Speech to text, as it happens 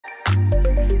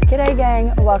G'day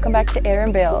gang, welcome back to Air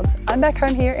and Builds. I'm back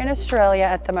home here in Australia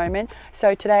at the moment.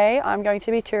 So today I'm going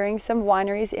to be touring some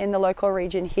wineries in the local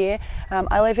region here.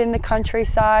 I live in the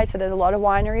countryside, so there's a lot of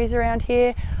wineries around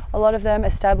here. A lot of them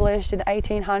established in the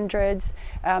 1800s.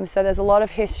 So there's a lot of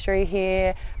history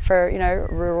here for, you know,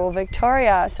 rural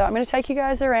Victoria. So I'm going to take you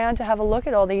guys around to have a look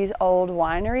at all these old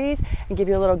wineries and give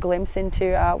you a little glimpse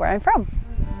into where I'm from.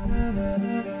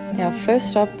 Our first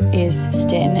stop is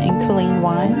Sten and Colleen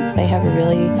Wines. They have a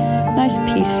really nice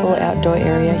peaceful outdoor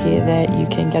area here that you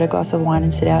can get a glass of wine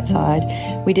and sit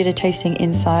outside. We did a tasting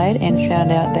inside and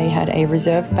found out they had a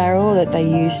reserve barrel that they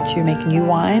used to make new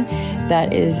wine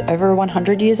that is over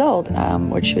 100 years old,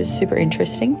 which was super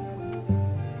interesting.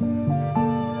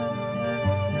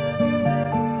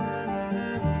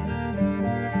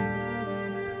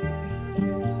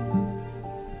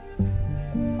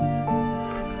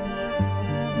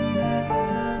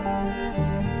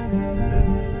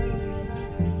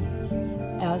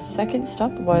 Our second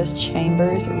stop was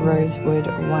Chambers Rosewood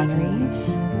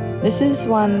Winery. This is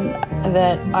one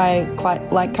that I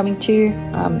quite like coming to.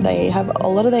 They have a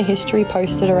lot of their history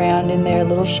posted around in their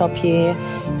little shop here.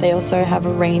 They also have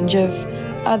a range of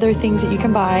other things that you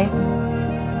can buy.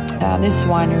 This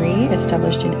winery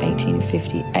established in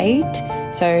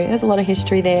 1858, so there's a lot of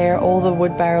history there. All the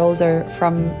wood barrels are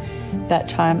from that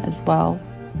time as well.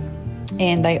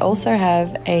 And they also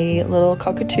have a little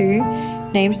cockatoo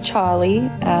named Charlie,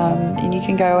 and you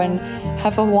can go and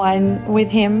have a wine with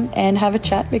him and have a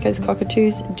chat because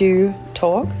cockatoos do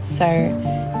talk, so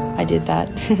I did that.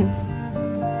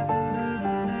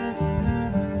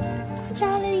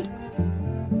 Charlie!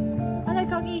 Hello,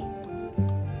 Cocky!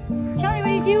 Charlie, what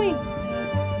are you doing?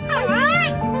 Hello!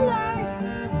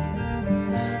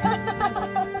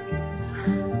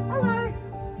 Hello!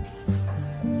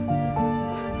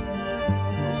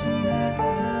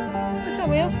 What's up,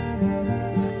 Will?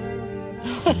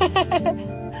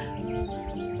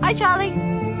 Hi, Charlie.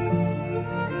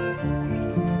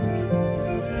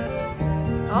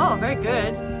 Oh, very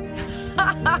good.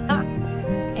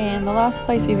 And the last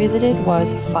place we visited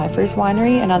was Pfeiffer's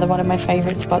Winery, another one of my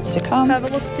favourite spots to come. Have a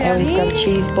look down I always here. grab a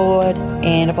cheese board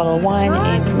and a bottle of wine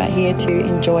and come out here to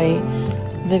enjoy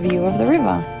the view of the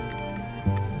river.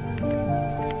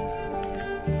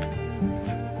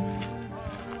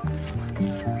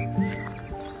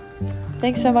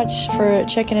 Thanks so much for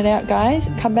checking it out, guys.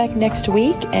 Come back next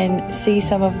week and see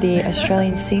some of the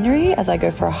Australian scenery as I go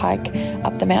for a hike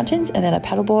up the mountains and then a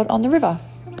paddleboard on the river.